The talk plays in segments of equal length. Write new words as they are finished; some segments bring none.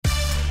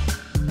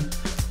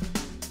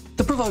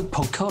Provoke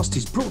podcast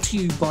is brought to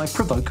you by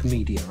Provoke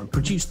Media and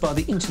produced by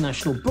the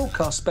international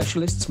broadcast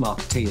specialists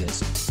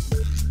Marketeers.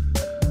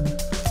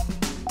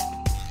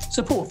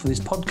 Support for this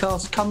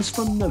podcast comes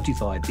from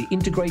Notified, the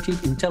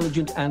integrated,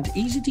 intelligent and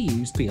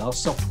easy-to-use PR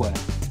software.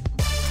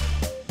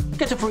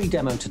 Get a free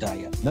demo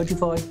today at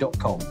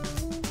notified.com.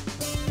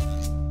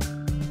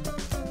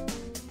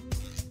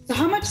 So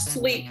how much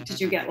sleep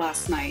did you get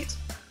last night?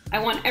 I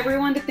want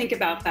everyone to think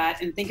about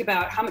that and think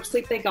about how much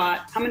sleep they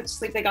got, how much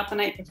sleep they got the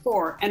night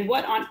before, and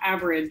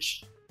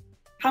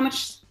how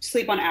much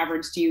sleep on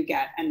average do you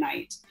get a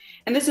night?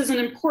 And this is an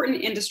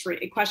important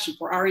a question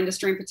for our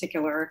industry in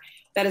particular,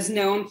 that is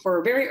known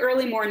for very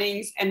early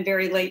mornings and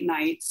very late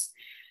nights.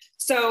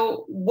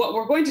 So what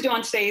we're going to do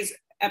on today's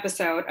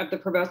episode of the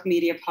Provoke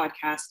Media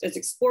podcast is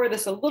explore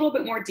this a little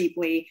bit more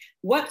deeply,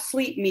 what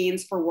sleep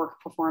means for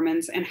work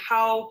performance and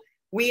how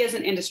we as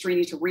an industry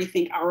need to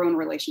rethink our own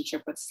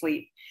relationship with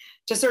sleep.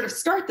 To sort of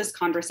start this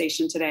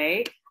conversation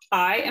today,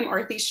 I am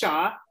Arteaga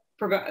Shah,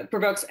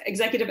 Provoke's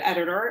executive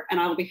editor, and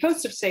I will be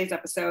host of today's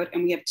episode,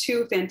 and we have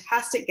two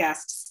fantastic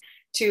guests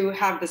to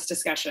have this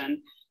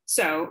discussion.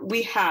 So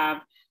we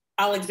have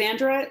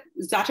Alexandra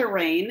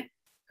Zatarain,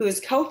 who is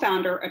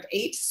co-founder of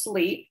 8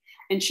 Sleep,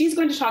 and she's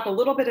going to talk a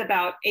little bit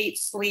about 8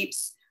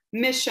 Sleep's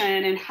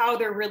mission and how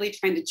they're really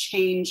trying to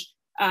change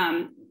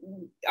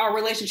our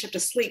relationship to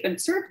sleep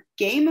and sort of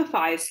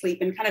gamify sleep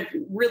and kind of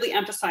really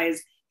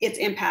emphasize its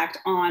impact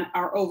on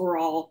our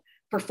overall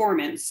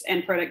performance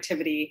and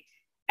productivity.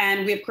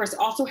 And we, of course,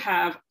 also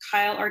have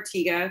Kyle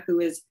Arteaga, who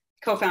is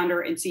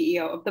co-founder and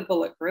CEO of the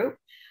Bulleit Group.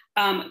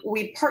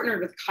 We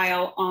partnered with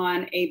Kyle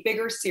on a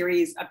bigger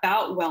series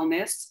about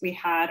wellness. We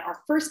had our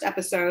first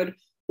episode,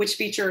 which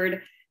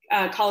featured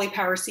Collie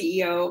Power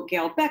CEO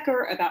Gail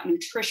Becker about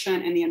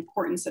nutrition and the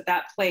importance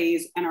that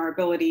plays and our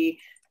ability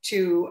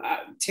to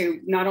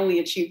not only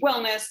achieve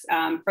wellness,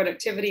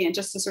 productivity, and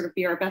just to sort of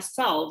be our best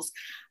selves.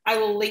 I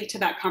will link to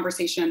that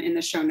conversation in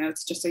the show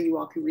notes just so you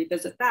all can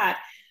revisit that.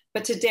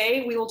 But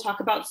today we will talk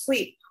about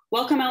sleep.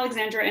 Welcome,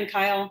 Alexandra and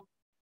Kyle.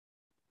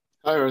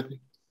 Hi, Arthi.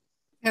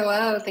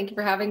 Hello, thank you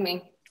for having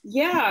me.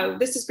 Yeah,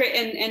 this is great.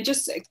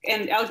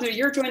 And Alexandra,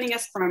 you're joining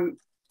us from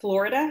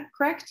Florida,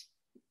 correct?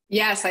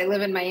 Yes, I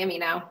live in Miami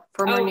now,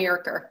 former New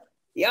Yorker.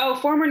 Oh,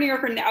 former New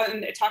Yorker now,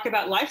 and talk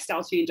about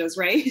lifestyle changes,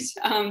 right?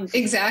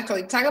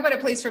 Exactly. Talk about a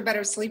place for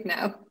better sleep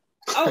now.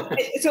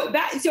 And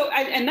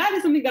that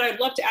is something that I'd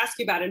love to ask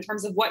you about in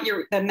terms of what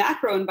the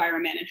macro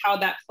environment and how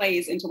that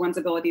plays into one's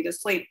ability to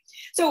sleep.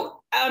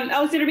 So,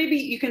 Alexandra, maybe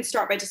you can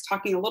start by just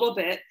talking a little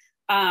bit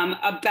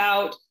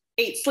about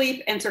 8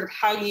 Sleep and sort of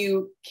how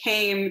you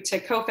came to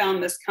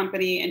co-found this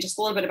company and just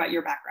a little bit about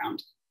your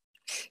background.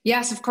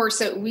 Yes, of course.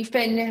 So we've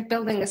been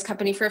building this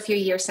company for a few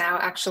years now.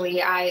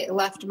 Actually, I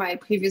left my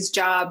previous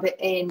job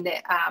in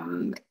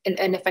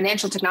a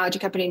financial technology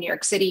company in New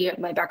York City.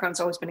 My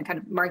background's always been in kind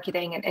of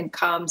marketing and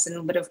comms and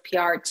a bit of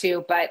PR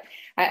too. But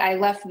I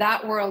left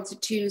that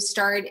world to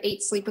start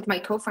 8 Sleep with my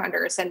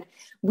co-founders. And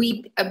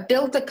we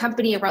built a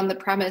company around the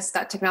premise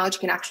that technology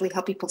can actually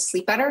help people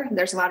sleep better.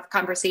 There's a lot of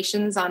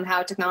conversations on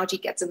how technology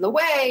gets in the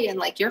way and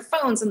like your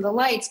phones and the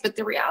lights. But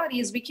the reality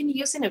is we can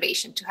use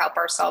innovation to help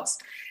ourselves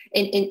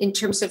in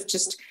terms of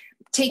just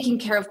taking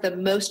care of the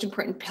most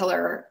important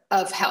pillar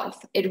of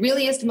health. It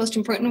really is the most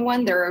important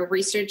one. There are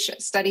research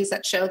studies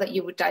that show that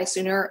you would die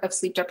sooner of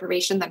sleep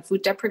deprivation than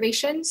food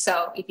deprivation.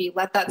 So if you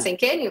let that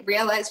sink in, you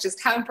realize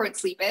just how important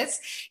sleep is.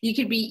 You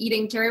could be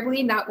eating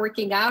terribly, not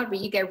working out,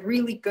 but you get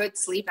really good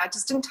sleep, not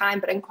just in time,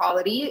 but in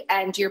quality,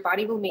 and your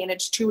body will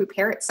manage to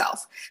repair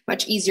itself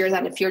much easier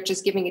than if you're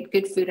just giving it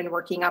good food and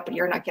working out, but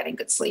you're not getting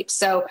good sleep.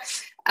 So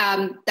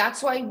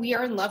that's why we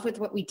are in love with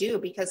what we do,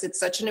 because it's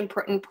such an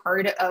important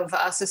part of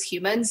us as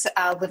humans,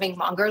 living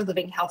longer,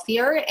 living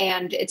healthier.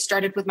 And it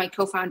started with my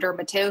co-founder,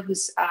 Matteo,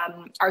 who's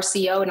our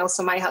CEO and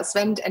also my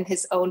husband, and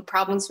his own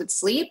problems with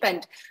sleep.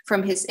 And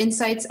from his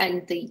insights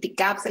and the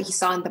gaps that he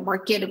saw in the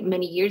market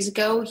many years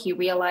ago, he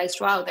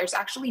realized, wow, there's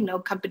actually no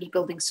company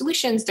building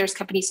solutions. There's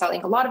companies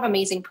selling a lot of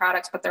amazing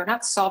products, but they're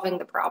not solving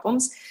the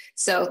problems.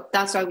 So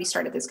that's why we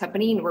started this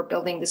company, and we're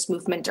building this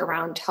movement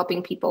around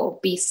helping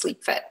people be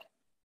sleep fit.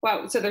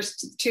 Wow. So there's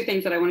 2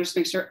 things that I want to just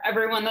make sure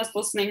everyone that's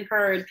listening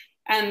heard.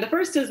 And the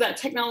first is that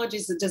technology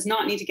does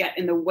not need to get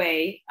in the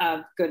way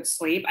of good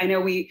sleep. I know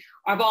we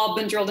have all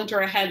been drilled into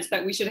our heads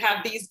that we should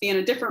have these be in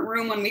a different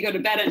room when we go to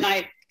bed at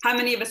night. How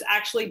many of us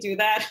actually do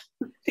that?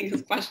 I think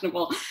it's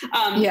questionable.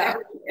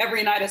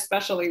 Every night,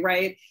 especially,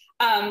 right?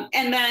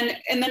 And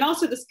then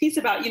also this piece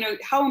about,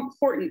 how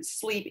important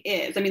sleep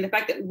is. I mean, the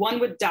fact that one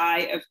would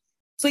die of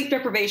sleep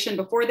deprivation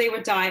before they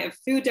would die of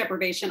food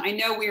deprivation. I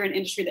know we're an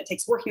industry that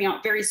takes working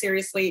out very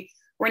seriously.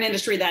 We're an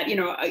industry that,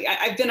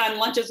 I've been on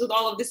lunches with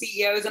all of the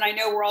CEOs, and I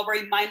know we're all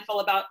very mindful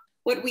about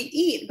what we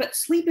eat, but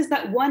sleep is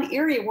that one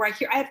area where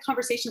I have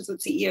conversations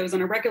with CEOs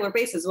on a regular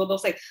basis where they'll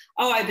say,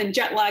 oh, I've been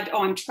jet lagged.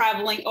 Oh, I'm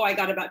traveling. Oh, I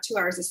got about 2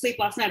 hours of sleep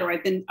last night, or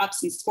I've been up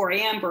since 4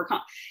 a.m.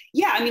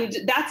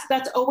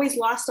 That's always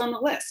lost on the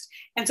list.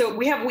 And so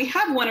we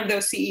have one of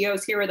those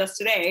CEOs here with us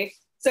today.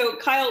 So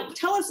Kyle,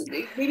 tell us,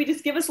 maybe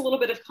just give us a little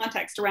bit of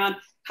context around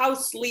how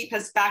sleep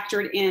has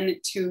factored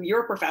into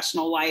your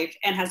professional life,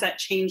 and has that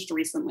changed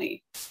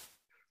recently?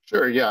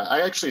 Sure. Yeah.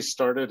 I actually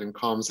started in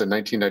comms in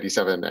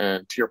 1997.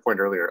 And to your point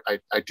earlier,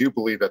 I do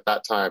believe at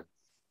that time,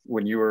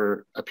 when you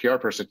were a PR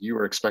person, you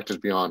were expected to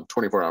be on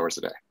 24 hours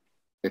a day.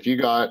 If you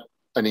got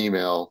an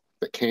email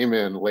that came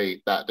in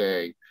late that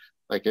day,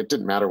 like it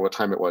didn't matter what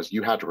time it was,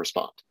 you had to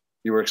respond.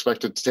 You were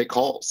expected to take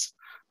calls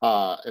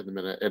in the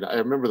minute. And I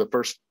remember the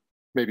first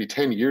maybe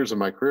 10 years of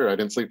my career, I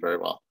didn't sleep very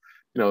well.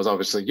 I was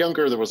obviously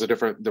younger. There was a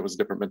different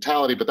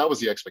mentality, but that was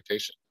the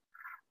expectation.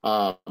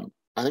 I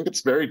think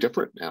it's very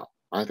different now.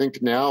 I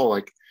think now,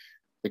 like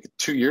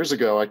 2 years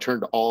ago, I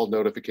turned all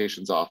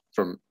notifications off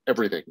from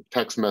everything,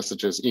 text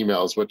messages,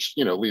 emails, which,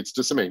 leads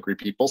to some angry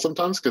people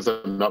sometimes because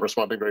I'm not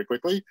responding very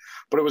quickly,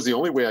 but it was the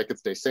only way I could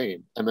stay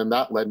sane. And then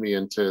that led me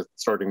into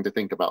starting to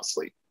think about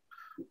sleep.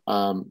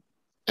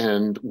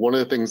 And one of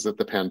the things that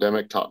the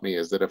pandemic taught me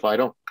is that if I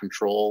don't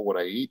control what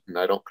I eat and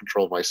I don't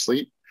control my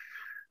sleep,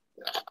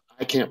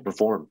 I can't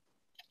perform.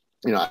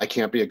 I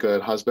can't be a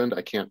good husband.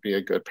 I can't be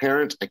a good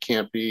parent. I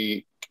can't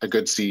be a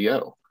good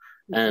CEO.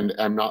 And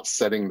I'm not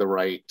setting the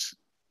right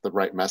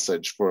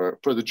message for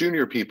the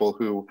junior people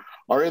who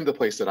are in the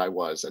place that I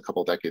was a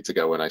couple of decades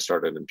ago when I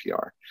started in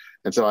PR.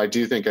 And so I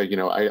do think,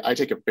 I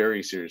take it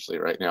very seriously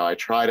right now. I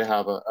try to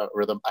have a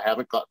rhythm. I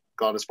haven't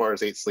gone as far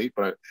as 8 sleep,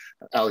 but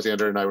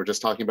Alexandra and I were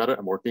just talking about it.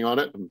 I'm working on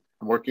it.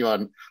 I'm working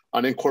on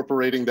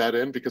incorporating that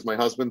in because my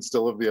husband's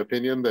still of the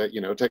opinion that,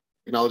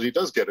 technology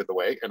does get in the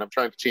way. And I'm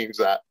trying to change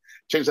that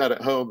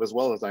at home as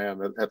well as I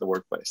am at the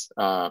workplace.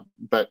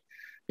 But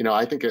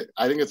I think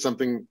it's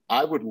something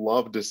I would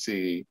love to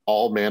see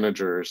all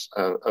managers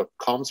of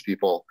comms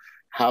people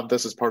have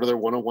this as part of their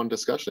one-on-one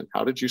discussion.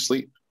 How did you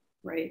sleep?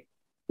 Right.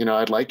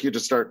 I'd like you to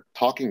start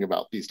talking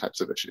about these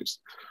types of issues.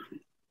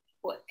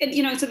 Well,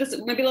 and so this,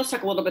 maybe let's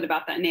talk a little bit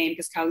about that name,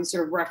 because Kyle, you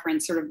sort of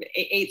referenced sort of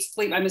 8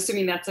 sleep. I'm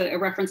assuming that's a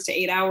reference to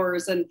 8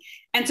 hours. And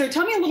so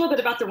tell me a little bit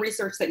about the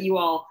research that you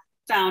all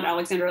found,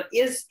 Alexandra.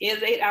 Is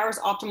 8 hours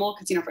optimal?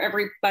 Because for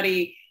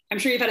everybody, I'm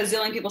sure you've had a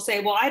zillion people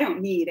say, well, I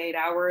don't need 8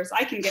 hours.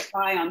 I can get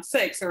by on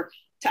 6. Or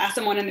to ask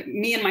someone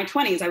me in my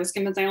 20s, I was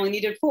convinced I only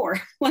needed 4.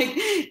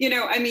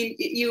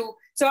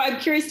 So I'm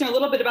curious to know a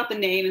little bit about the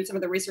name and some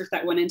of the research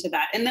that went into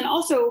that. And then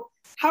also,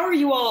 how are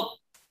you all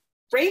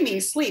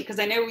framing sleep? Because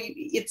I know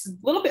it's a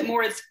little bit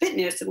more as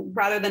fitness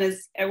rather than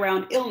as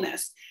around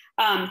illness.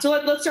 So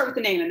let's start with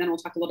the name, and then we'll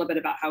talk a little bit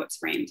about how it's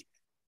framed.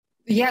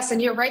 Yes,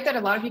 and you're right that a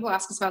lot of people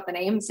ask us about the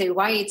name and say,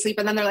 why 8 sleep?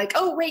 And then they're like,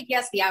 oh, wait,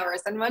 yes, the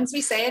hours. And once we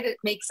say it, it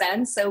makes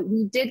sense. So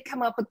we did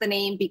come up with the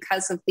name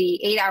because of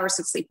the 8 hours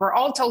of sleep. We're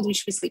all told we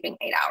should be sleeping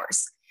 8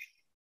 hours.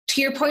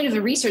 To your point of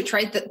the research,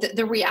 right,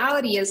 the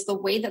reality is the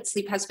way that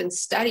sleep has been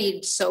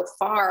studied so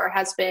far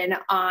has been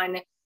on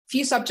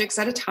few subjects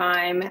at a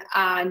time,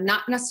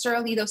 not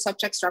necessarily those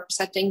subjects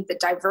representing the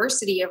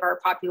diversity of our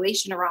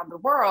population around the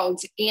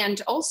world.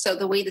 And also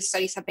the way the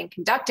studies have been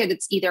conducted,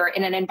 it's either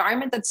in an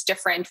environment that's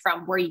different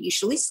from where you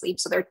usually sleep.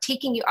 So they're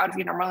taking you out of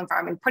your normal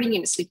environment, putting you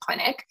in a sleep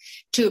clinic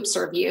to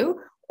observe you,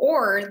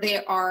 or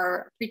they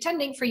are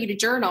pretending for you to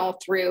journal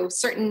through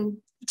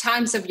certain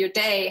times of your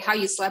day, how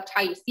you slept,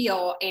 how you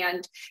feel.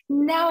 And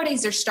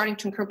nowadays they're starting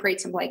to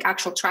incorporate some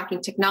actual tracking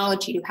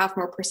technology to have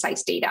more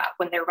precise data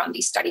when they run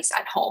these studies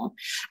at home.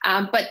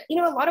 But a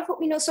lot of what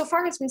we know so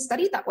far has been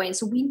studied that way. And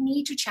so we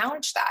need to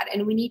challenge that.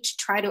 And we need to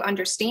try to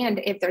understand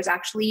if there's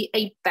actually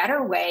a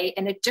better way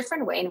and a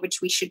different way in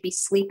which we should be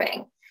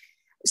sleeping.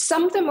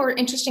 Some of the more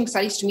interesting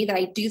studies to me that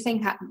I do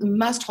think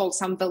must hold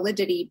some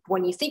validity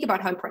when you think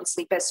about how important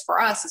sleep is for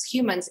us as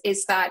humans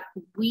is that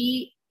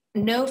we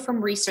know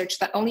from research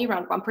that only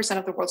around 1%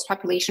 of the world's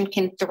population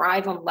can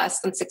thrive on less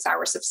than 6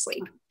 hours of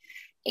sleep.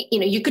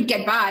 You could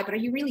get by, but are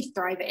you really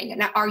thriving?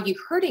 And are you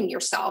hurting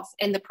yourself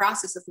in the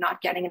process of not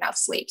getting enough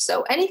sleep?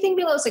 So anything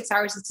below 6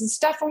 hours, it's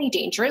definitely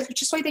dangerous,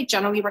 which is why they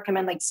generally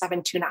recommend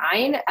 7 to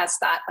 9 as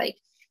that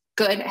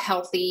good,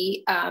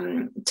 healthy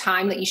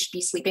time that you should be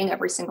sleeping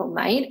every single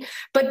night.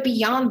 But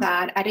beyond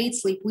that, at 8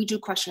 sleep, we do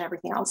question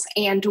everything else.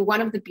 And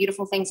one of the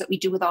beautiful things that we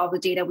do with all the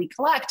data we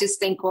collect is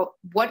think, well,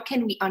 what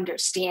can we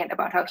understand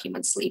about how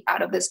humans sleep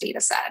out of this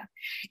data set?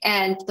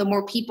 And the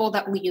more people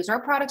that we use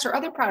our products or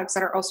other products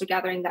that are also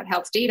gathering that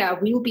health data,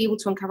 we will be able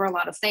to uncover a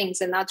lot of things.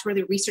 And that's where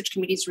the research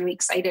community is really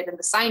excited. And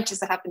the scientists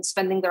that have been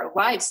spending their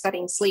lives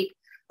studying sleep,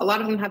 a lot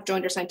of them have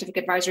joined our scientific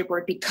advisory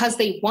board because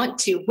they want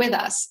to, with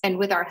us and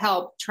with our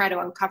help, try to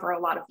uncover a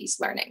lot of these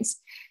learnings.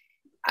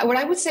 What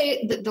I would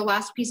say, the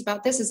last piece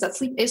about this is that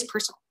sleep is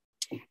personal.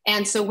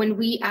 And so when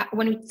we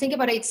think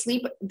about 8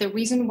 sleep, the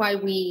reason why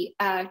we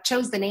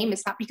chose the name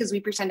is not because we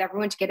pretend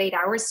everyone to get 8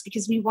 hours, it's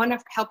because we want to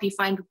help you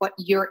find what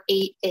your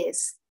 8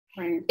 is.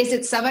 Right. Is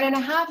it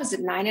 7.5? Is it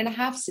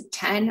 9.5? Is it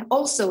 10?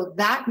 Also,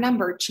 that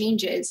number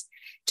changes,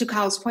 to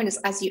Kyle's point, is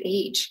as you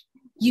age.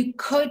 You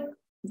could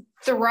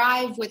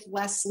thrive with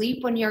less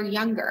sleep when you're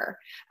younger,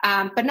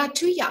 but not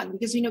too young,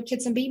 because we know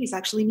kids and babies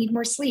actually need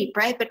more sleep,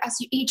 right? But as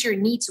you age, your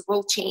needs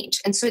will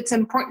change. And so it's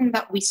important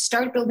that we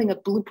start building a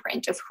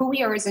blueprint of who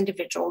we are as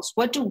individuals.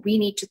 What do we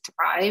need to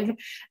thrive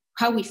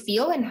how we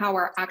feel and how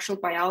our actual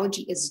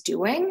biology is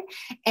doing,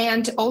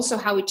 and also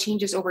how it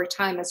changes over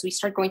time as we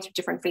start going through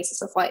different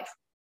phases of life.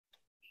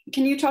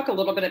 Can you talk a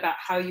little bit about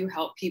how you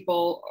help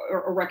people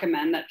or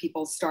recommend that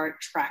people start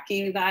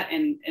tracking that?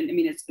 And I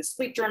mean, is the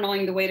sleep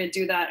journaling the way to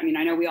do that? I mean,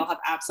 I know we all have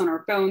apps on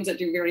our phones that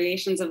do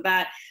variations of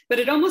that, but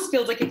it almost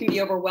feels like it can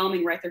be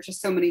overwhelming, right? There's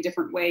just so many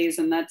different ways,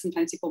 and that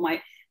sometimes people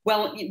might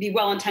be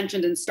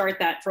well-intentioned and start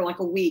that for like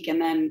a week,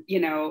 and then, you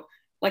know,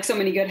 like so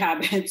many good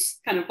habits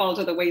kind of fall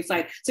to the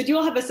wayside. So do you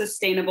all have a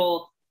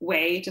sustainable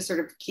way to sort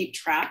of keep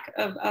track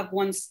of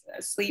one's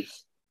sleep?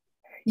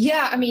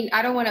 Yeah, I mean,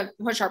 I don't want to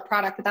push our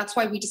product, but that's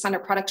why we designed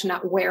our product to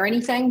not wear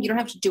anything. You don't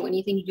have to do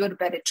anything. You go to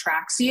bed, it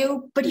tracks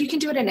you, but you can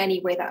do it in any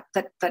way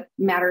that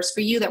matters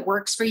for you, that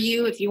works for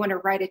you. If you want to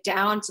write it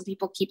down, so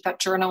people keep that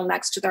journal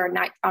next to their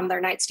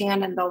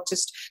nightstand, and they'll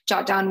just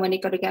jot down when they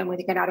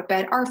get out of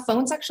bed. Our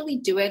phones actually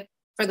do it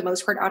for the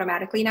most part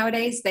automatically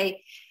nowadays.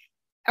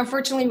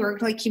 Unfortunately, we're,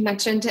 like you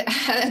mentioned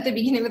at the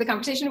beginning of the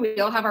conversation, we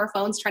all have our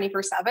phones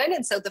 24/7.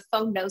 And so the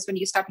phone knows when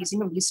you stop using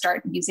them, you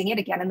start using it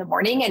again in the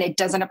morning, and it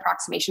does an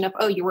approximation of,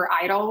 oh, you were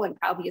idle and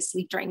probably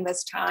asleep during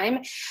this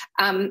time.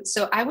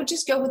 So I would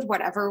just go with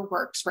whatever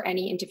works for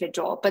any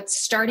individual, but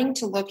starting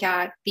to look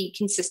at the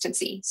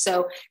consistency.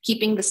 So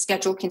keeping the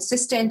schedule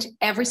consistent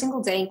every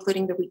single day,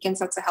 including the weekends,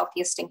 that's the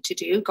healthiest thing to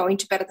do. Going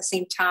to bed at the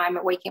same time,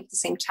 waking up at the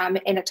same time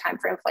in a time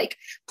frame of like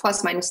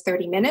plus minus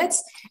 30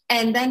 minutes.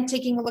 And then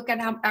taking a look at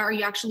how are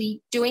you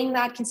actually doing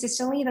that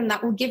consistently, then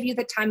that will give you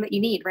the time that you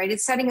need, right?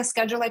 It's setting a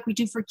schedule like we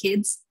do for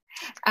kids.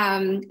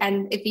 And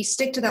if you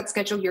stick to that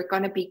schedule, you're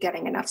going to be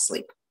getting enough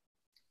sleep.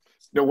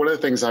 You know, one of the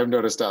things I've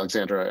noticed,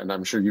 Alexandra, and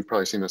I'm sure you've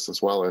probably seen this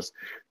as well, is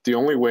the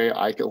only way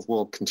I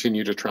will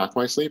continue to track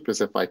my sleep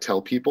is if I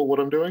tell people what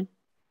I'm doing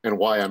and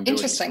why I'm doing it.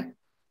 Interesting.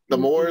 The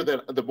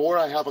more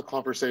I have a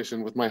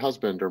conversation with my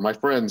husband or my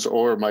friends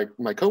or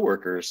my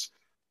coworkers,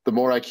 the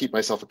more I keep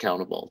myself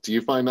accountable. Do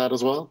you find that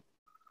as well?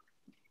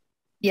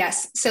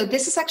 Yes. So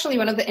this is actually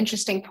one of the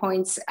interesting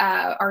points,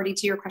 already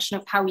to your question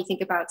of how we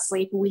think about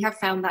sleep. We have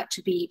found that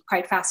to be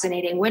quite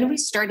fascinating. When we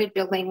started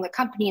building the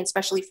company,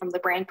 especially from the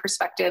brand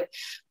perspective,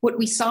 what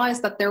we saw is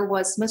that there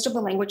was most of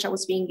the language that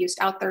was being used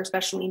out there,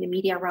 especially in the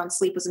media around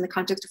sleep, was in the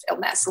context of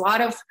illness. A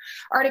lot of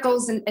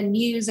articles and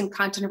news and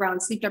content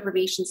around sleep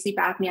deprivation, sleep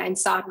apnea,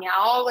 insomnia,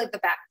 all of the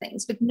bad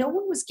things, but no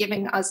one was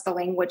giving us the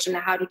language and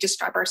how to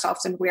describe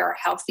ourselves and we are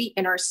healthy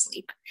in our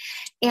sleep.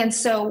 And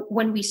so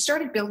when we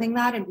started building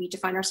that and we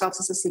define ourselves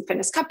as a sleep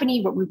fitness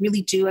company, what we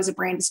really do as a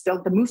brand is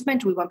build the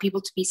movement. We want people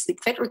to be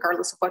sleep fit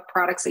regardless of what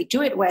products they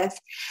do it with.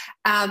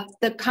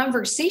 The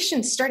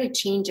conversation started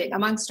changing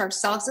amongst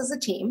ourselves as a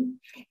team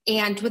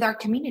and with our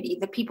community,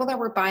 the people that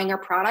were buying our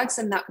products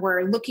and that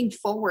were looking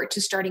forward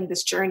to starting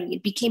this journey.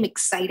 It became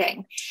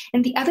exciting.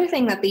 And the other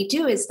thing that they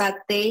do is that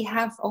they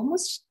have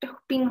almost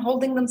been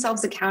holding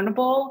themselves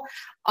accountable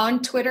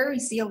on Twitter. We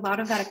see a lot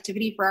of that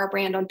activity for our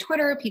brand on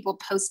Twitter. People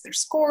post their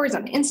scores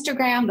on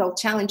Instagram. They'll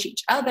challenge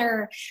each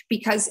other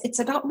because it's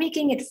about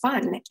making it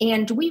fun.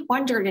 And we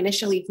wondered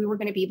initially if we were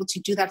going to be able to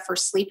do that for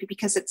sleep,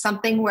 because it's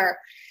something where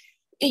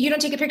you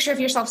don't take a picture of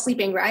yourself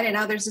sleeping, right? And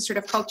now there's this sort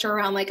of culture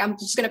around like, I'm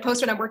just going to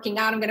post when I'm working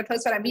out. I'm going to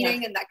post what I'm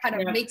eating. And that kind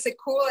of makes it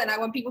cool. And I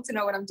want people to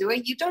know what I'm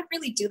doing. You don't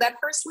really do that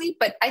for sleep,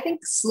 but I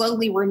think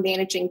slowly we're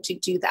managing to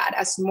do that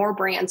as more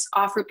brands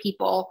offer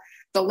people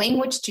the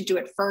language to do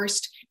it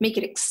first, make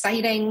it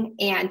exciting,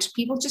 and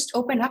people just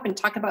open up and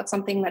talk about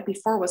something that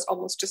before was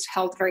almost just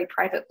held very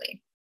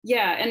privately.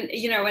 Yeah. And,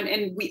 you know,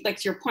 and we, like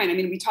to your point, I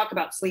mean, we talk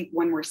about sleep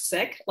when we're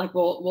sick, like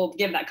we'll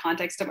give that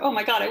context of, oh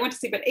my God, I went to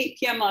sleep at 8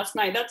 p.m. last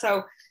night. That's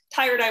how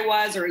tired I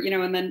was, or, you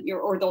know, and then,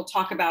 or they'll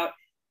talk about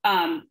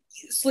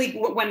sleep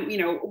when, you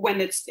know, when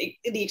it's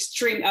the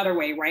extreme other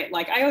way, right?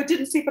 Like I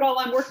didn't sleep at all.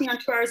 I'm working on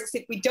 2 hours of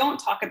sleep. We don't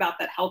talk about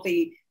that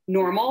healthy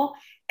normal.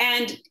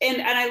 And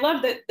I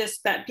love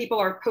that people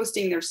are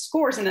posting their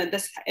scores and that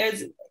this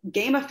is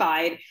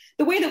gamified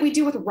the way that we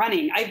do with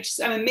running.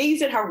 I'm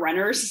amazed at how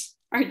runners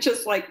are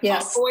just like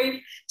always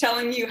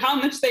telling you how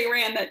much they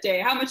ran that day,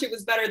 how much it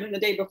was better than the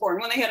day before. And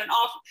when they had an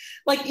off,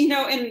 like, you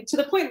know, and to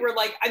the point where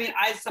like, I mean,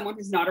 as someone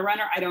who's not a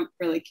runner, I don't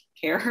really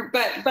care,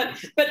 but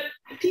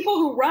people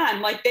who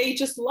run, like they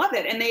just love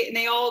it. And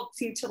they all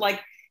seem to like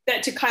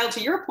that. To Kyle,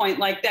 to your point,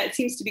 like that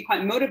seems to be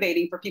quite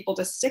motivating for people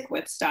to stick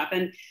with stuff.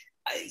 And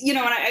you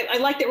know, and I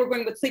like that we're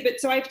going with sleep.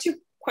 So I have 2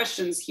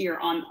 questions here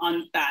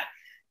on that.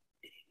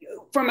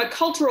 From a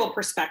cultural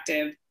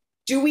perspective,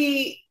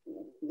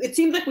 it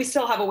seems like we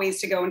still have a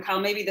ways to go. And Kyle,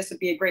 maybe this would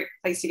be a great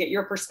place to get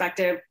your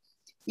perspective.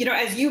 You know,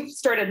 as you've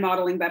started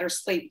modeling better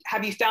sleep,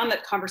 have you found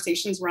that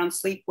conversations around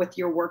sleep with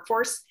your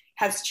workforce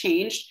has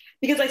changed?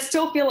 Because I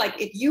still feel like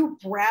if you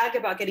brag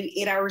about getting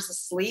 8 hours of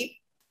sleep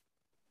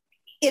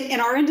in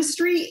our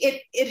industry,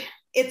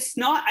 it's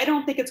not, I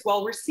don't think it's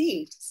well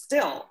received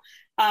still.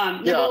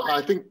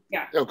 I think.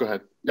 Yeah. Oh, go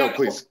ahead. No,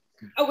 please.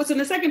 Oh, so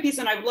the second piece,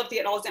 and I would love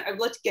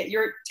to get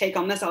your take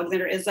on this,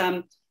 Alexander, is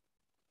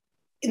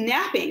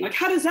napping. Like,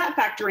 how does that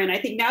factor in? I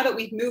think now that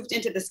we've moved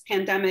into this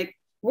pandemic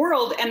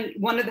world, and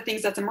one of the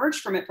things that's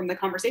emerged from it, from the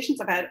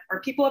conversations I've had, are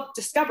people have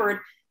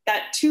discovered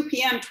that 2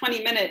 p.m.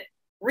 20-minute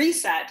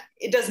reset,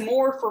 it does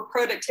more for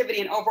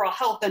productivity and overall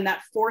health than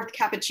that fourth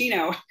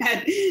cappuccino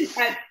at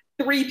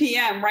 3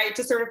 p.m., right?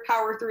 To sort of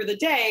power through the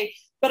day.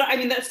 But I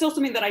mean, that's still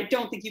something that I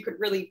don't think you could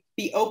really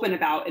be open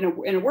about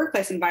in a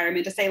workplace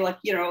environment, to say, like,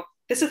 you know,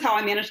 this is how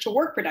I manage to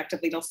work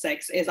productively till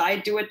 6, is I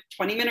do a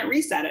 20-minute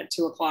reset at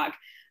 2 o'clock.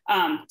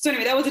 So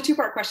anyway, that was a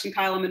 2-part question,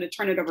 Kyle. I'm going to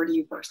turn it over to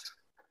you first.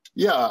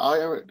 Yeah,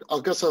 I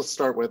guess I'll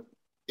start with,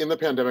 in the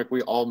pandemic,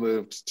 we all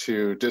moved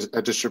to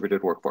a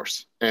distributed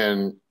workforce,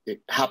 and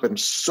it happened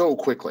so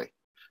quickly,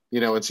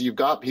 you know, and so you've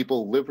got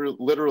people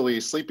literally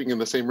sleeping in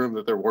the same room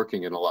that they're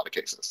working in a lot of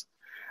cases.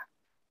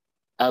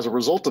 As a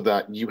result of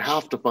that, you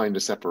have to find a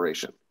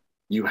separation.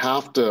 You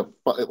have to,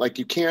 like,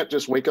 you can't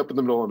just wake up in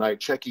the middle of the night,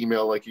 check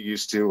email like you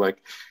used to. Like,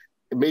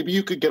 maybe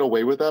you could get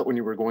away with that when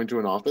you were going to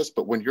an office,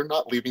 but when you're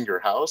not leaving your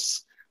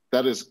house,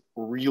 that is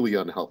really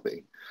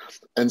unhealthy.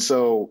 And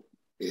so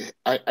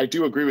I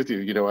do agree with you.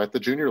 You know, at the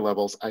junior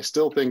levels, I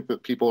still think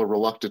that people are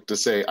reluctant to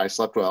say, I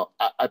slept well.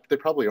 They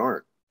probably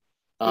aren't.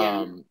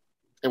 Yeah.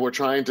 And we're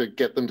trying to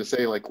get them to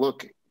say, like,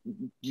 look,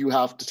 you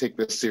have to take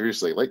this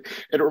seriously. Like,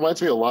 it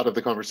reminds me a lot of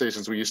the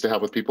conversations we used to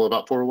have with people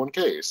about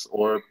 401ks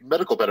or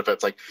medical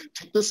benefits. Like,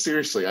 take this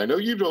seriously. I know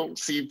you don't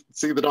see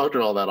the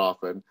doctor all that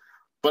often,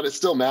 but it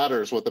still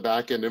matters what the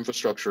back end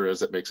infrastructure is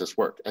that makes us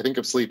work. I think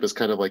of sleep as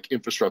kind of like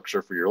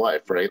infrastructure for your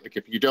life, right? Like,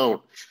 if you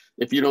don't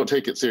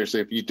take it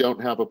seriously, if you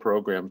don't have a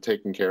program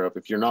taken care of,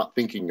 if you're not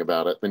thinking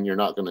about it, then you're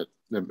not going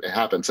to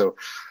happen. So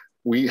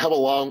we have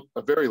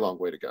a very long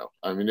way to go.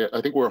 I mean, I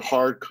think we're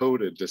hard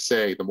coded to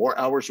say the more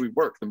hours we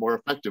work, the more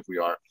effective we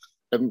are.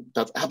 And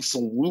that's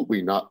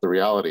absolutely not the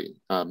reality.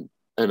 And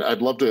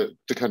I'd love to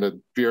kind of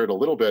veer it a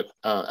little bit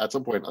at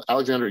some point.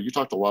 Alexandra, you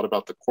talked a lot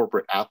about the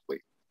corporate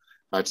athlete.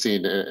 I've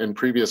seen in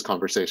previous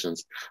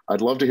conversations.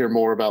 I'd love to hear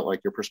more about,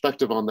 like, your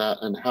perspective on that,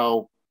 and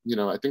how, you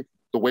know, I think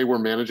the way we're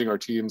managing our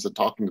teams and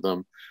talking to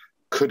them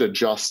could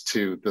adjust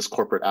to this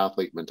corporate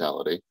athlete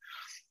mentality.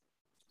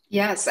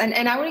 Yes.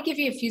 And I want to give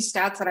you a few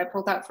stats that I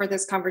pulled out for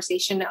this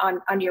conversation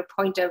on your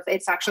point of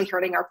it's actually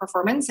hurting our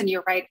performance. And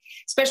you're right,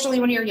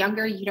 especially when you're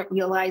younger, you don't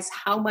realize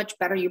how much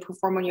better you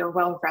perform when you're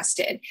well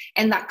rested.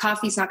 And that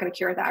coffee is not going to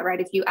cure that, right?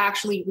 If you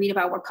actually read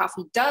about what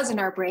coffee does in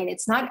our brain,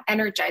 it's not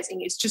energizing.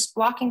 It's just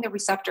blocking the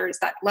receptors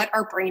that let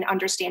our brain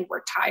understand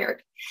we're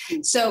tired.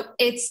 So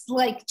it's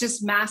like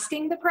just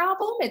masking the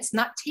problem. It's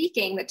not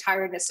taking the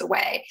tiredness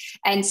away.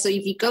 And so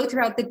if you go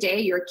throughout the day,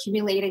 you're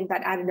accumulating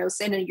that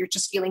adenosine and you're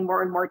just feeling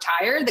more and more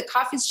tired. The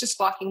coffee is just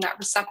blocking that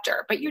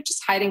receptor, but you're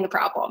just hiding the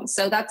problem.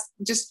 So that's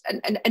just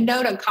a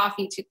note on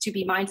coffee to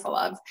be mindful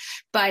of.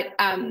 But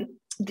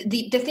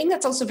the thing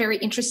that's also very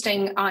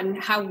interesting on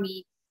how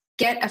we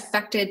get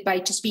affected by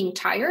just being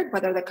tired,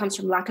 whether that comes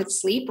from lack of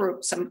sleep or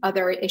some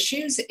other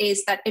issues,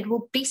 is that it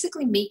will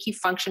basically make you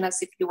function as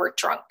if you were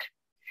drunk.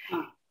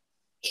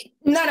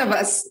 None of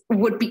us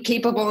would be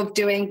capable of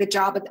doing the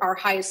job at our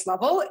highest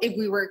level if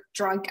we were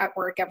drunk at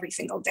work every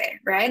single day,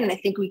 right? And I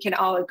think we can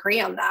all agree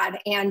on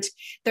that. And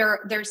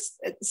there's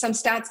some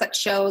stats that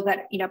show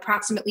that, you know,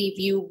 approximately if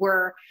you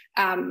were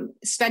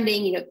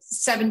spending, you know,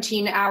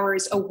 17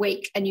 hours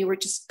awake and you were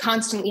just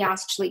constantly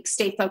asked to, like,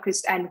 stay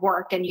focused and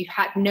work, and you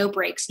had no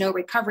breaks, no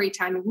recovery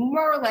time,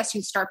 more or less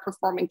you start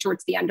performing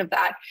towards the end of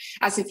that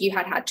as if you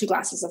had 2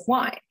 glasses of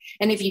wine.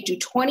 And if you do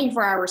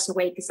 24 hours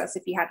awake, it's as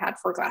if you had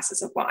 4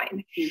 glasses of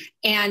wine.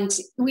 And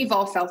we've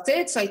all felt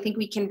it. So I think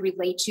we can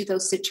relate to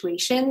those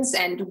situations.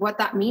 And what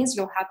that means,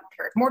 you'll have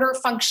impaired motor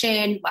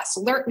function, less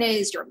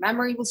alertness, your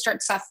memory will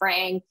start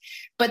suffering.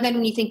 But then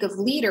when you think of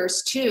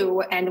leaders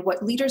too, and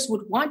what leaders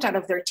would want out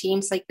of their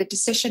teams, like the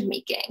decision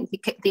making,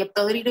 the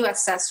ability to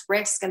assess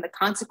risk and the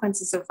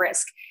consequences of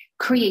risk,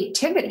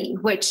 creativity,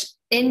 which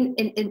in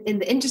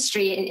the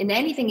industry, in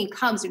anything it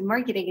comes in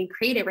marketing and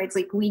creative, right? It's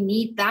like we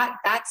need that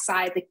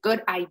side, the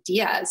good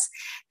ideas.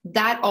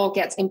 That all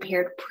gets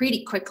impaired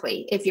pretty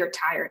quickly if you're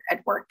tired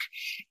at work.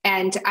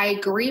 And I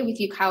agree with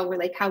you, Kyle, where,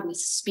 like, how we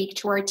speak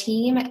to our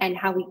team and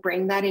how we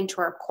bring that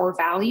into our core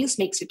values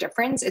makes a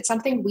difference. It's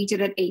something we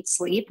did at 8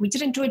 Sleep. We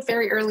didn't do it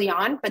very early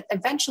on, but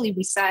eventually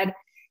we said,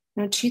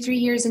 2-3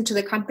 years into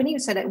the company, we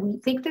said that we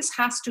think this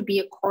has to be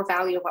a core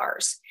value of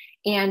ours.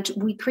 And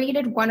we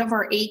created one of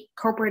our 8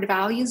 corporate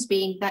values,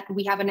 being that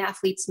we have an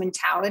athlete's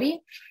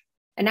mentality.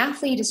 An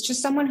athlete is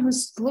just someone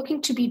who's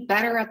looking to be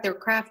better at their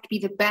craft, be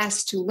the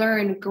best, to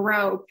learn,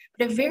 grow.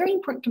 But a very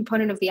important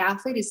component of the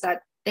athlete is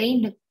that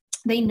they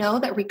know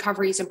that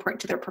recovery is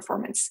important to their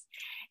performance,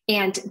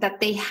 and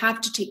that they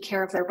have to take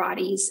care of their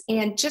bodies.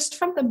 And just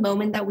from the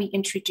moment that we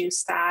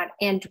introduced that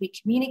and we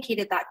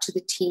communicated that to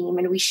the team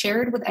and we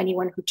shared with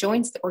anyone who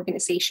joins the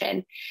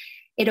organization,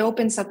 it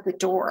opens up the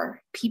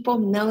door. People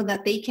know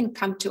that they can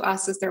come to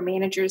us as their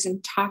managers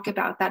and talk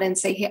about that and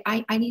say, hey,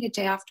 I need a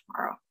day off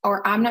tomorrow,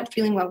 or I'm not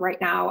feeling well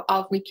right now.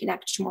 I'll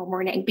reconnect tomorrow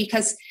morning,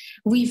 because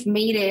we've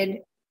made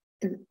it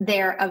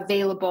there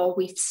available.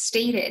 We've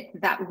stated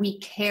that we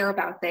care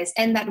about this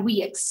and that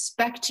we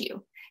expect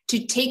you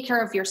to take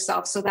care of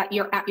yourself so that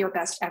you're at your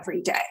best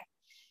every day.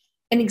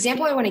 An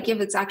example I want to give,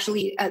 it's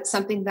actually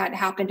something that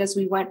happened as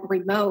we went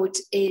remote,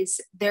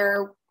 is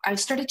I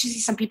started to see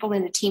some people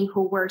in the team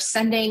who were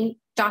sending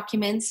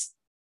documents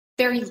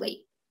very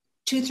late,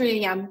 2,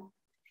 3 a.m.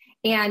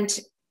 And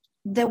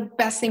the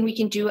best thing we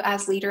can do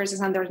as leaders,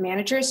 as under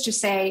managers, to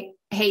say,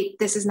 hey,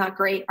 this is not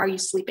great. Are you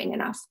sleeping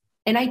enough?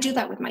 And I do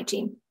that with my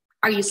team.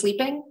 Are you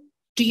sleeping?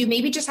 Do you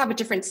maybe just have a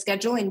different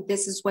schedule and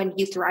this is when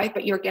you thrive,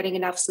 but you're getting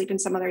enough sleep in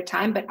some other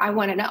time? But I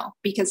want to know,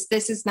 because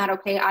this is not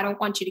okay. I don't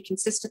want you to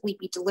consistently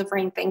be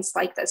delivering things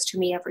like this to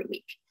me every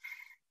week.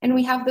 And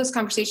we have those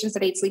conversations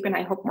at 8 Sleep, and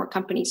I hope more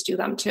companies do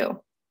them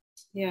too.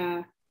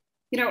 Yeah.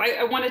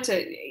 I wanted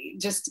to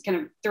just kind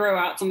of throw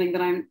out something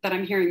that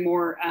I'm hearing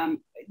more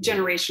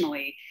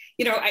generationally.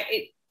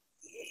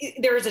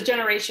 There is a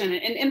generation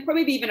and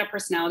maybe even a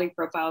personality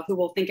profile who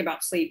will think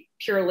about sleep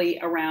purely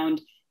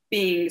around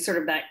being sort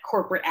of that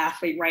corporate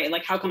athlete, right?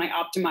 Like, how can I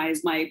optimize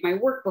my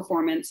work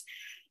performance?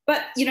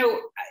 But,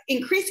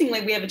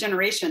 increasingly we have a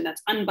generation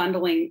that's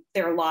unbundling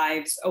their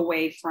lives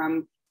away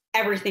from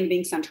everything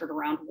being centered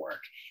around work.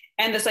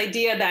 And this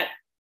idea that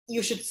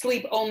you should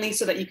sleep only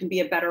so that you can be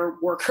a better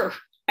worker,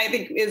 I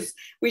think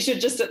we should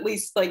just at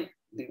least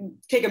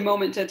take a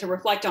moment to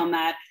reflect on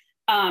that.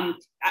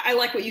 I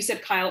like what you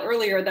said, Kyle,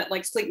 earlier, that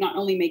sleep not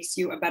only makes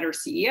you a better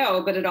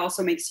CEO, but it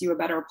also makes you a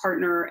better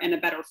partner and a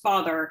better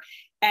father.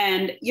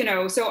 And,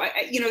 so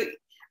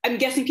I'm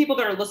guessing people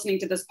that are listening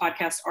to this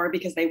podcast are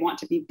because they want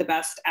to be the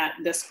best at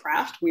this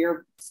craft.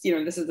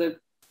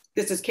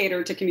 This is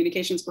catered to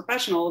communications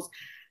professionals,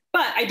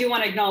 but I do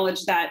want to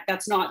acknowledge that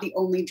that's not the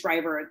only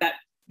driver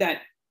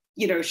that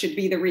should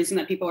be the reason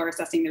that people are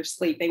assessing their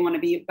sleep. They want to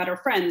be better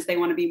friends. They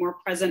want to be more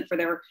present for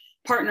their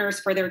partners,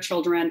 for their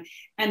children.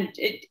 And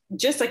it,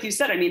 just like you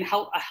said,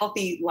 a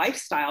healthy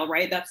lifestyle,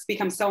 right? That's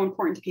become so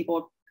important to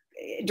people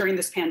during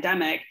this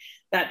pandemic,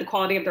 that the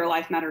quality of their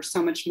life matters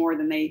so much more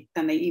than they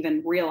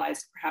even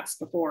realized perhaps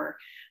before.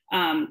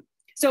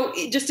 So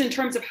just in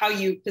terms of how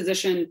you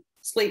position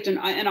sleep and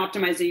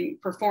optimizing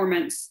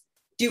performance,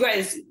 do you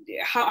guys,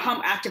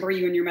 how active are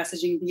you in your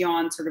messaging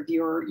beyond sort of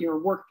your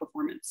work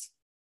performance?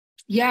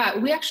 Yeah,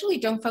 we actually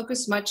don't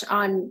focus much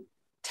on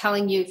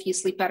telling you if you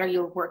sleep better,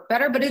 you'll work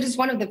better, but it is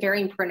one of the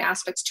very important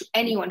aspects to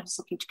anyone who's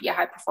looking to be a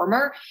high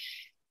performer.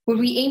 What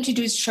we aim to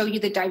do is show you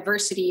the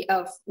diversity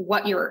of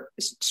what you're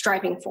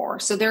striving for.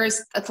 So there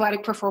is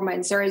athletic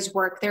performance, there is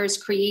work, there is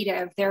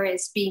creative, there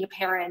is being a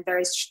parent, there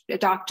is a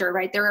doctor,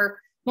 right? There are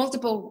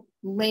multiple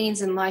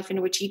lanes in life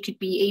in which you could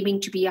be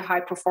aiming to be a high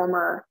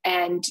performer,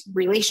 and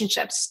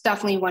relationships,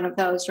 definitely one of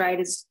those, right?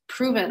 It's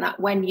proven that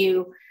when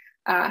you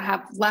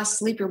have less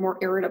sleep, you're more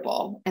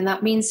irritable. And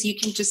that means you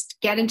can just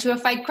get into a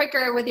fight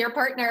quicker with your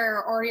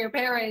partner or your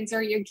parents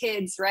or your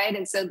kids, right?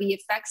 And so the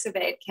effects of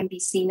it can be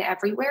seen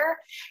everywhere.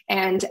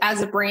 And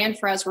as a brand,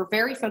 for us, we're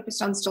very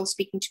focused on still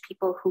speaking to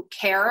people who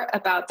care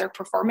about their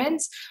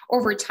performance.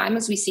 Over time,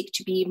 as we seek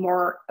to be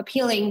more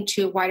appealing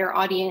to a wider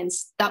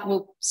audience, that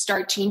will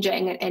start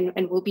changing,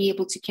 and we'll be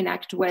able to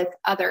connect with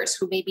others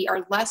who maybe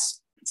are less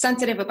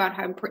sensitive about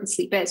how important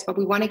sleep is, but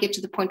we want to get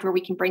to the point where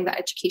we can bring that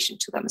education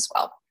to them as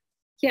well.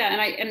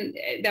 Yeah, and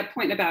that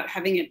point about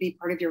having it be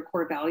part of your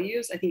core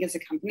values, I think as a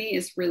company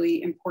is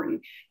really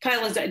important.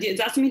 Kyle, is that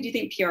something do you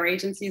think PR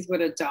agencies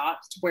would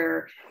adopt,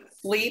 where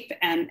sleep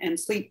and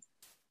sleep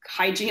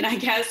hygiene, I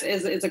guess,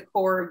 is a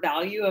core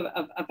value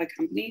of a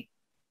company?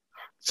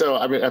 So,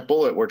 at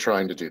Bulleit, we're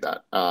trying to do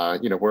that.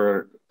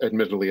 We're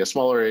admittedly a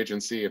smaller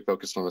agency and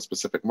focused on a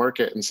specific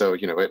market. And so,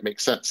 it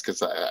makes sense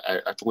because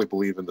I fully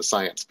believe in the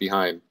science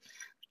behind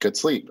good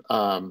sleep.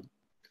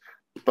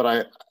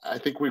 But I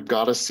think we've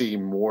got to see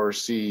more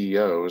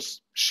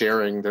CEOs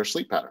sharing their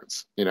sleep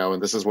patterns, and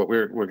this is what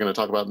we're going to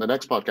talk about in the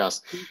next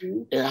podcast.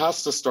 Mm-hmm. It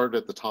has to start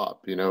at the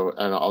top, and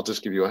I'll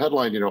just give you a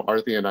headline.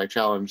 Arteaga and I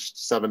challenged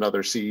 7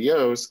 other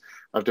CEOs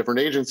of different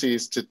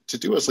agencies to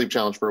do a sleep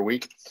challenge for a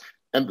week.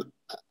 And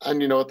at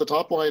the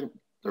top line,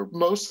 they're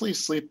mostly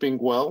sleeping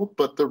well,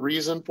 but the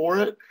reason for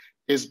it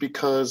is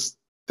because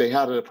they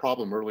had a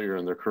problem earlier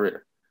in their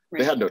career. Right.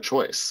 They had no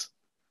choice.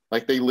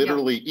 They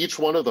literally, each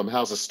one of them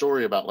has a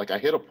story about, I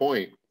hit a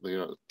point,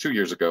 2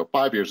 years ago,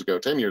 5 years ago,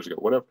 10 years ago,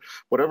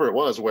 whatever it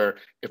was, where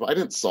if I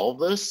didn't solve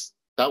this,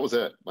 that was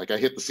it. I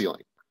hit the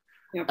ceiling.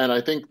 Yep. And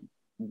I think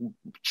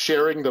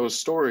sharing those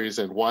stories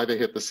and why they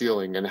hit the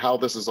ceiling and how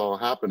this is all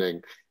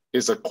happening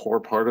is a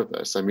core part of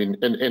this. And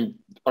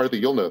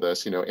Arthi, you'll know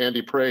this,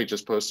 Andy Prey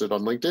just posted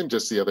on LinkedIn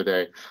just the other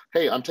day,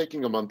 hey, I'm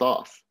taking a month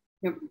off.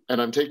 Yep.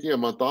 And I'm taking a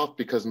month off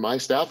because my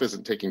staff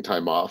isn't taking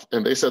time off.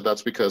 And they said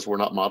that's because we're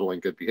not modeling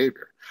good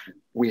behavior.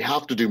 We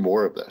have to do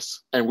more of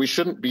this. And we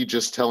shouldn't be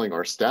just telling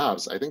our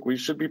staffs. I think we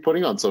should be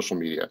putting on social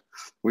media.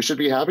 We should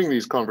be having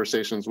these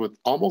conversations with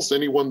almost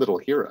anyone that'll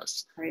hear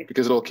us, right?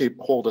 Because it'll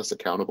hold us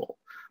accountable.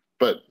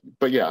 But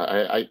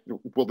yeah,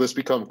 will this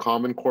become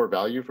common core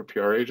value for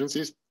PR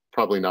agencies?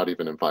 Probably not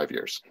even in 5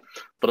 years,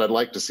 but I'd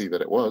like to see that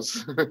it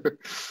was.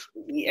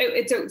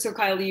 So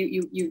Kyle,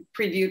 you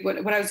previewed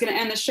what I was going to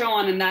end the show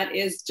on, and that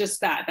is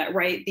just that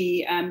right.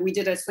 We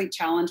did a sleep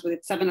challenge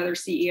with 7 other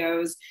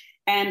CEOs,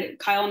 and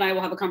Kyle and I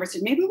will have a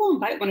conversation. Maybe we'll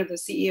invite one of the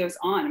CEOs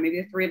on, and maybe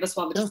the 3 of us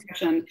will have a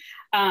discussion,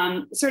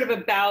 sort of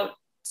about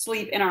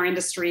sleep in our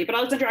industry. But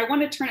Alexandra, I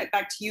want to turn it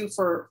back to you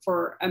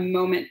for a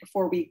moment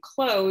before we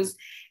close.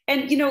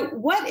 And,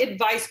 what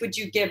advice would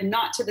you give,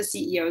 not to the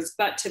CEOs,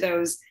 but to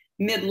those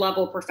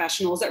mid-level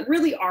professionals that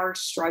really are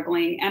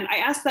struggling? And I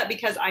ask that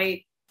because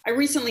I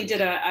recently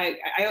did I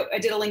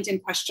did a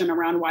LinkedIn question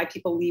around why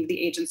people leave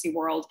the agency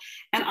world.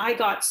 And I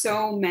got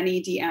so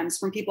many DMs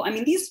from people. I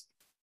mean, these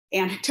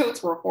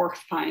anecdotes were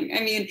horrifying. I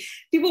mean,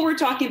 people were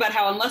talking about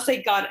how unless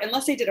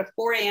they did a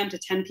 4 a.m. to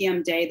 10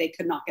 p.m. day, they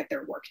could not get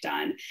their work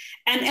done.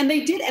 And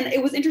they did. And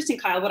it was interesting,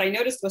 Kyle, what I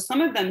noticed was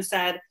some of them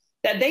said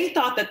that they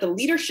thought that the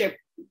leadership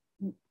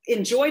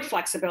enjoyed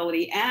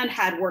flexibility and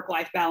had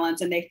work-life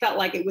balance. And they felt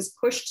like it was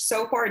pushed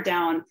so far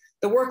down,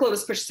 the workload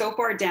was pushed so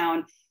far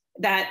down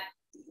that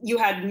you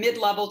had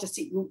mid-level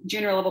to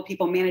junior level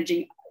people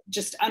managing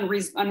just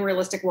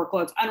unrealistic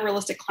workloads,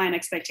 unrealistic client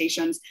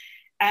expectations.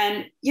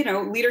 And,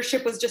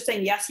 leadership was just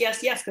saying yes,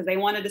 yes, yes, because they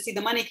wanted to see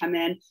the money come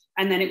in.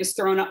 And then it was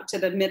thrown up to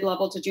the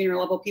mid-level to junior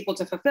level people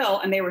to fulfill.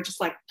 And they were just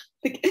like,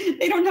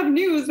 they don't have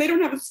news. They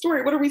don't have a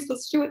story. What are we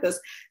supposed to do with this?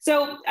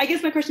 So I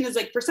guess my question is,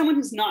 like, for someone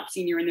who's not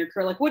senior in their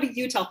career, like, what do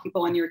you tell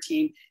people on your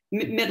team,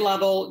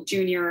 mid-level,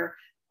 junior,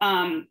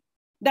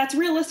 that's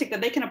realistic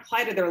that they can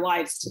apply to their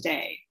lives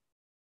today?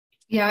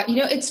 Yeah,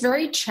 it's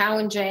very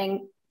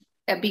challenging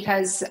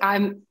because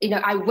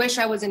I wish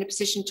I was in a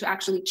position to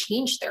actually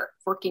change their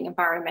working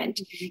environment.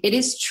 Mm-hmm. It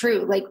is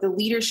true, like the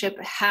leadership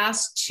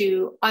has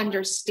to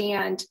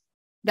understand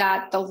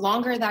that the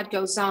longer that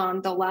goes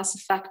on, the less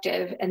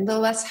effective and the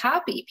less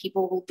happy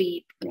people will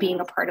be being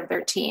a part of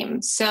their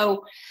team.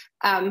 So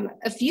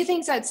a few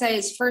things I'd say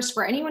is, first,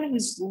 for anyone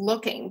who's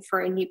looking for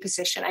a new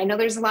position, I know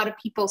there's a lot of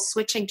people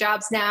switching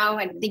jobs now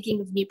and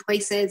thinking of new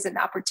places and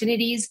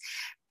opportunities.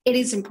 It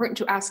is important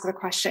to ask the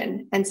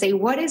question and say,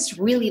 what is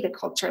really the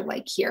culture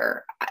like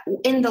here?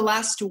 In the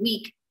last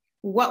week,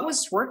 what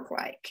was work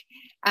like?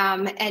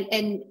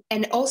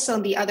 And also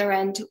on the other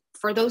end,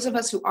 for those of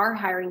us who are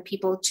hiring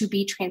people, to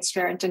be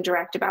transparent and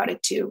direct about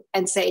it too,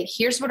 and say,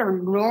 here's what our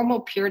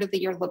normal period of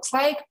the year looks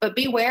like. But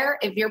beware,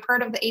 if you're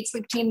part of the 8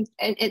 Sleep team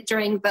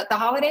during the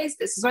holidays,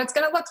 this is what it's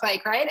going to look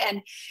like, right?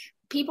 And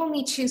people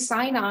need to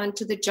sign on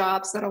to the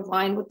jobs that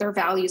align with their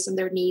values and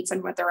their needs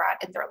and where they're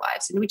at in their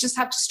lives. And we just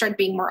have to start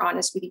being more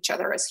honest with each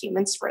other as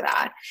humans for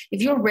that.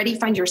 If you already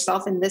find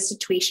yourself in this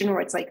situation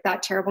where it's like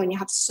that terrible and you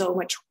have so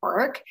much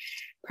work,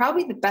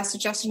 probably the best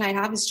suggestion I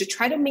have is to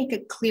try to make a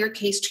clear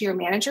case to your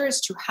manager as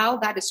to how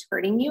that is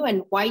hurting you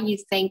and why you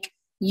think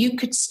you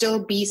could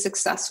still be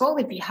successful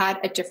if you had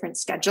a different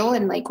schedule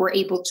and like were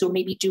able to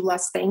maybe do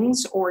less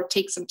things or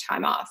take some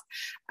time off.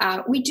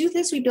 We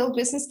build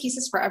business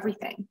cases for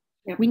everything.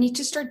 Yeah. We need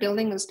to start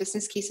building those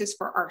business cases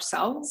for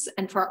ourselves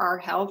and for our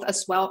health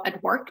as well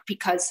at work,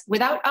 because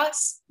without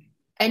us,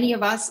 any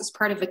of us as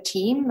part of a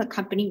team, the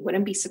company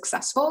wouldn't be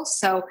successful.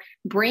 So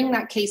bring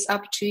that case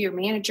up to your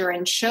manager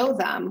and show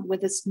them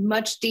with as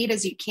much data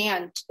as you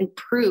can and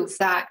prove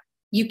that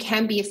you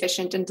can be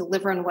efficient and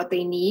deliver on what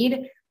they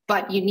need,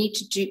 but you need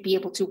to be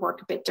able to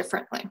work a bit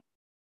differently.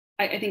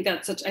 I think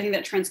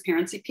that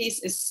transparency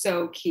piece is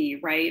so key,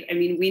 right? I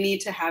mean, we need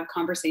to have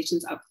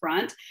conversations up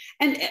front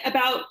and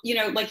about,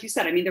 like you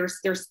said, I mean,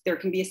 there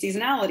can be a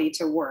seasonality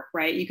to work,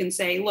 right? You can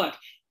say, look,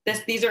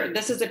 this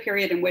is a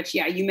period in which,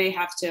 you may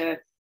have to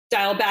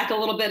dial back a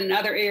little bit in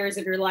other areas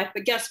of your life,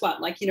 but guess what?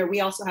 Like,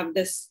 we also have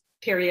this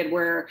period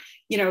where,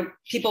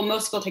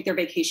 most people take their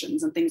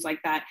vacations and things like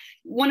that.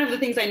 One of the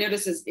things I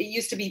noticed is it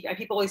used to be,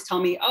 people always tell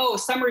me, oh,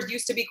 summers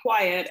used to be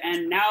quiet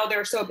and now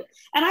they're so,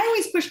 and I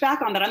always push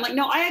back on that. I'm like,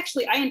 no, I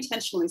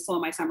intentionally slow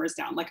my summers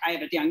down. Like, I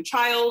have a young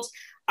child.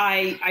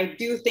 I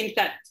do think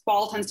that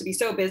fall tends to be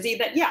so busy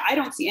that, I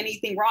don't see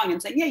anything wrong in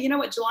saying, you know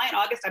what, July and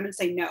August, I'm going to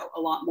say no a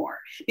lot more,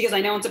 because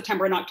I know in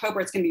September and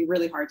October, it's going to be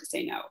really hard to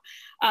say no.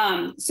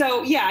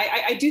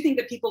 I do think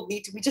that people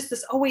need to be just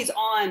this always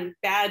on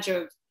badge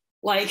of,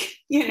 like,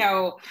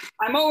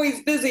 I'm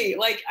always busy.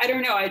 Like, I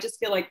don't know. I just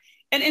feel like,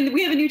 and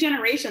we have a new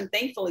generation,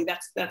 thankfully,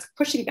 that's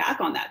pushing back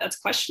on that. That's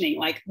questioning,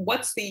 like,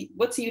 what's the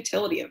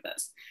utility of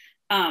this?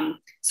 All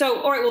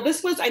right,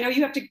 well, I know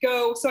you have to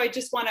go. So I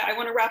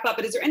want to wrap up,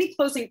 but is there any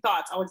closing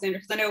thoughts, Alexandra?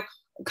 Because I know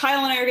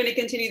Kyle and I are going to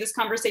continue this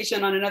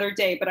conversation on another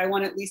day, but I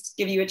want to at least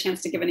give you a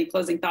chance to give any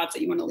closing thoughts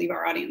that you want to leave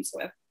our audience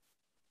with.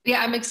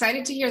 Yeah, I'm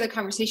excited to hear the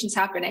conversations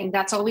happening.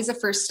 That's always a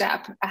first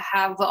step.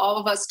 Have all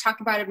of us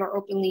talk about it more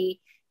openly,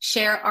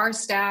 share our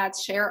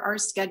stats, share our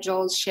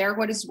schedules, share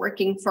what is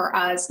working for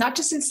us, not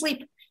just in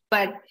sleep,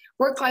 but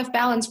work-life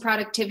balance,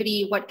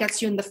 productivity, what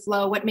gets you in the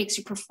flow, what makes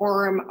you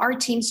perform. Our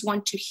teams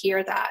want to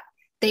hear that.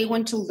 They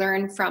want to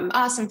learn from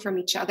us and from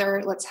each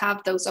other. Let's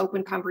have those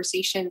open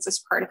conversations as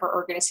part of our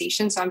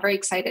organization. So I'm very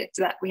excited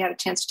that we had a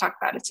chance to talk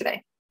about it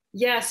today.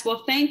 Yes,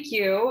 well, thank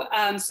you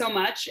so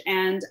much.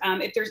 And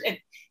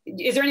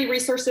is there any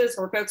resources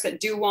for folks that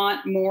do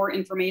want more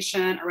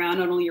information around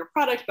not only your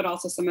product, but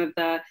also some of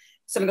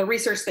the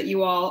research that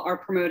you all are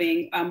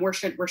promoting? Where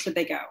should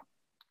they go?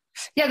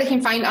 Yeah, they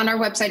can find on our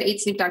website,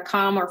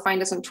 8sleep.com, or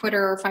find us on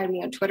Twitter, or find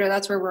me on Twitter.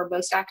 That's where we're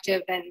most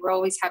active, and we're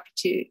always happy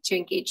to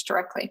engage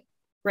directly.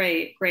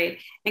 Great, great.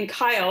 And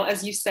Kyle,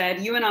 as you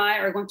said, you and I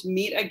are going to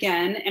meet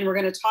again, and we're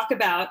going to talk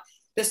about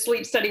the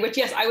sleep study, which,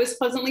 yes, I was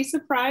pleasantly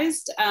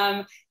surprised.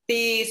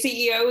 The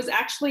CEOs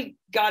actually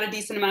got a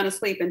decent amount of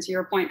sleep. And to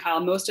your point, Kyle,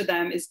 most of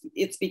them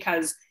it's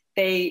because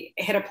they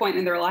hit a point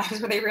in their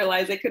lives where they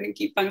realized they couldn't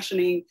keep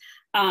functioning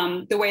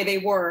the way they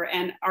were.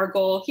 And our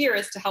goal here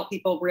is to help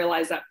people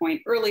realize that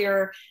point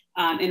earlier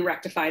and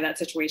rectify that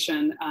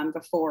situation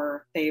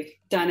before they've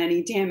done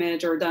any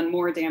damage or done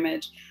more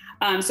damage.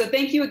 So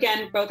thank you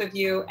again, both of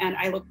you, and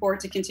I look forward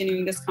to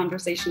continuing this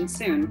conversation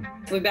soon.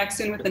 We'll be back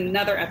soon with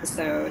another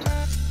episode.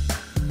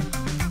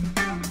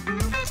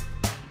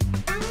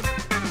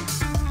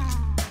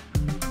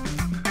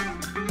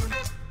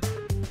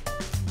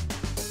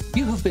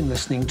 You have been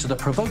listening to the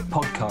Provoke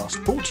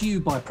podcast, brought to you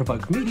by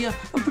Provoke Media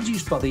and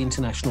produced by the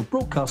international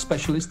broadcast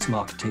specialists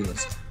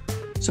Marketeers.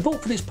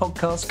 Support for this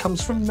podcast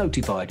comes from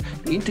Notified,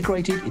 the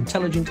integrated,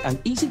 intelligent and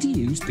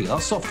easy-to-use PR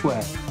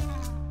software.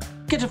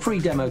 Get a free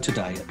demo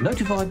today at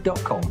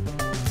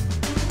notified.com.